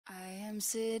I'm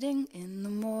sitting in the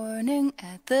morning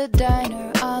at the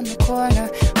diner on the corner.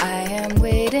 I am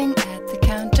waiting at the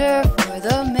counter for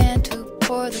the man to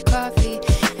pour the coffee,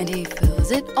 and he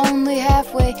fills it only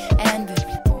halfway, and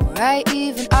before I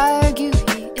even argue,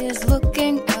 he is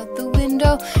looking out the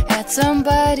window at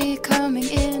somebody coming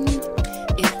in.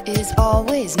 It is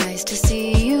always nice to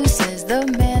see you, says the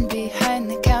man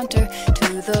behind the counter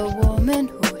to the woman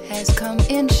who has come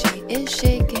in. She is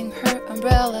shaking her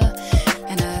umbrella,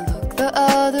 and I look the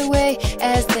other way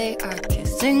as they are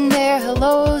kissing their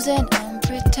hellos, and I'm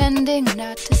pretending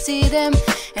not to see them,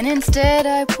 and instead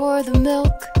I pour the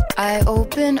milk. I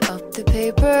open up the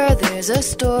paper. There's a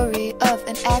story of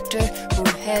an actor who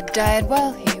had died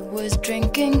while he was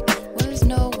drinking. It was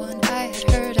no one I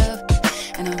had heard of,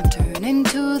 and I'm turning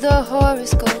to the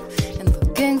horoscope and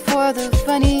looking for the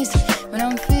funnies when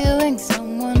I'm feeling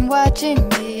someone watching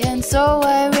me, and so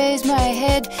I raise my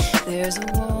head. There's a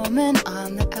woman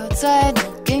on the outside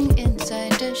looking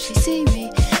inside. Does she see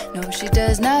me? No, she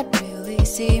does not really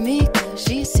see me, 'cause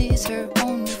she sees her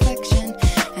own reflection,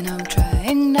 and I'm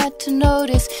trying not to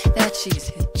notice that she's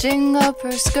hitching up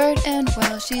her skirt, and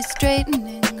while she's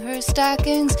straightening her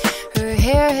stockings, her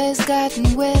hair has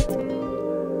gotten wet.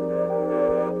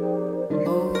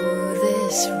 Oh,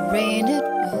 this rain, it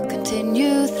will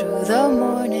continue through the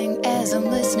morning as I'm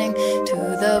listening to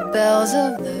the bells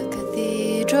of the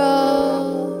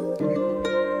cathedral.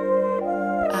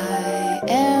 I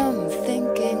am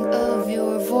thinking of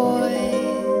your voice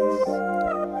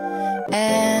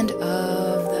and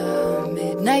of the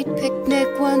midnight picnic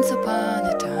once upon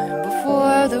a time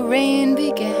before the rain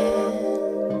began.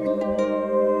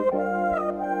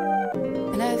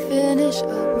 And I finish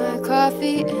up my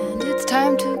coffee, and it's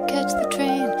time to catch the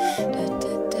train.